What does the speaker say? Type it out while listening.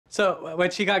So,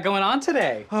 what you got going on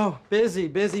today? Oh, busy,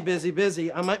 busy, busy,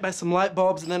 busy. I might buy some light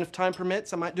bulbs, and then if time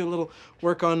permits, I might do a little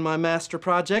work on my master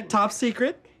project, top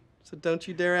secret. So don't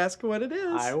you dare ask what it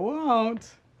is. I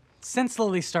won't. Since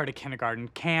Lily started kindergarten,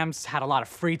 Cam's had a lot of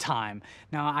free time.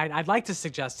 Now, I'd like to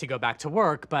suggest he go back to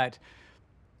work, but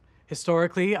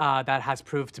historically, that has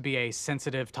proved to be a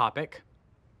sensitive topic.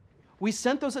 We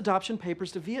sent those adoption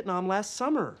papers to Vietnam last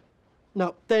summer.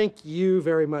 No, thank you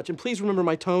very much. And please remember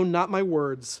my tone, not my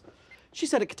words. She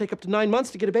said it could take up to 9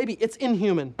 months to get a baby. It's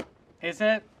inhuman. Is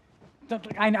it?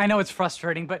 I know it's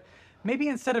frustrating, but maybe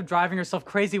instead of driving yourself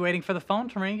crazy waiting for the phone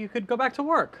to ring, you could go back to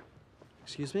work.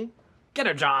 Excuse me? Get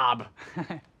a job.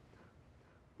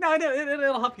 No,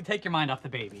 it'll help you take your mind off the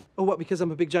baby. Oh, what, because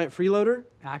I'm a big giant freeloader?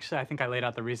 Actually, I think I laid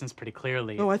out the reasons pretty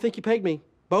clearly. Oh, I think you pegged me.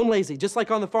 Bone lazy, just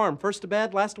like on the farm. First to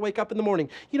bed, last to wake up in the morning.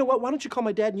 You know what? Why don't you call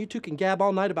my dad and you two can gab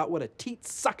all night about what a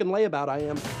teat-sucking layabout I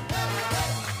am.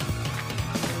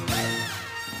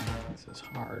 This is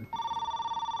hard.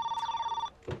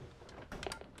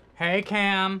 Hey,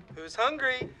 Cam. Who's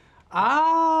hungry?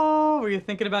 Oh, were you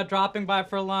thinking about dropping by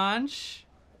for lunch?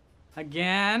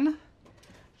 Again?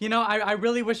 You know, I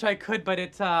really wish I could, but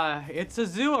it's a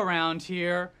zoo around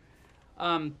here.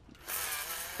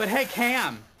 But hey,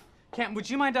 Cam, would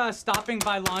you mind stopping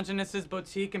by Longinus's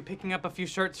boutique and picking up a few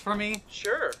shirts for me?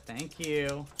 Sure. Thank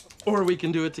you. Or we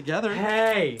can do it together.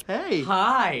 Hey. Hey.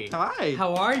 Hi. Hi.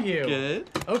 How are you? Good.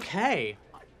 Okay.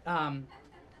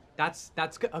 That's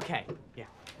good. Okay. Yeah.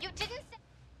 You didn't say...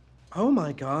 Oh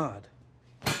my God.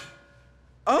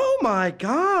 Oh my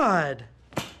God.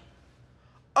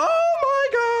 Oh my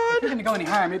If you're God. gonna go any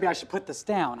higher, maybe I should put this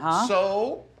down, huh?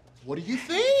 So, what do you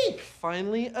think?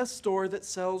 Finally, a store that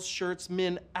sells shirts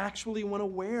men actually want to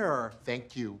wear.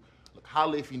 Thank you. Look,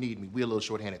 holla if you need me. We're a little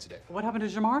short-handed today. What happened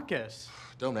to Jamarcus?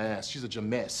 Don't ask. She's a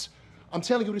mess. I'm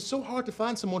telling you, it's so hard to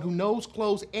find someone who knows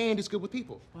clothes and is good with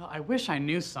people. Well, I wish I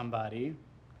knew somebody.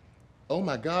 Oh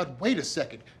my God, wait a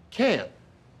second. Cam,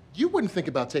 you wouldn't think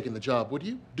about taking the job, would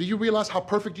you? Do you realize how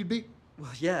perfect you'd be?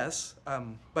 Well, yes,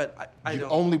 but I You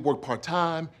don't... only work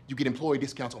part-time, you get employee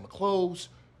discounts on the clothes.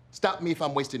 Stop me if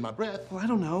I'm wasting my breath. Well, I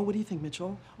don't know. What do you think,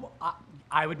 Mitchell? Well,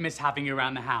 I would miss having you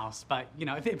around the house, but, you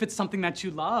know, if it's something that you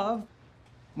love.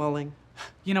 Mulling.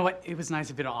 You know what? It was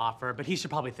nice of you to offer, but he should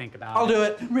probably think about it. I'll do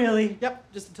it. Really?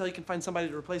 Yep, just until you can find somebody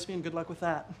to replace me, and good luck with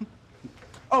that.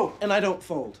 Oh, and I don't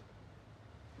fold.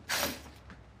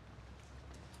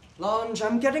 Longe,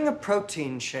 I'm getting a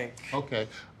protein shake. Okay,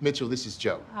 Mitchell, this is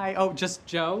Joe. Hi. Oh, just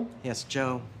Joe? Yes,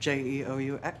 Joe.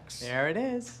 J-E-O-U-X. There it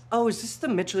is. Oh, is this the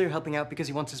Mitchell you're helping out because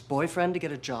he wants his boyfriend to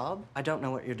get a job? I don't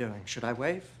know what you're doing. Should I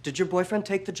wave? Did your boyfriend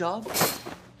take the job?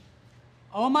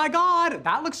 Oh my God,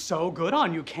 that looks so good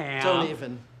on you, Cam. Don't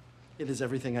even. It is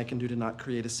everything I can do to not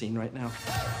create a scene right now.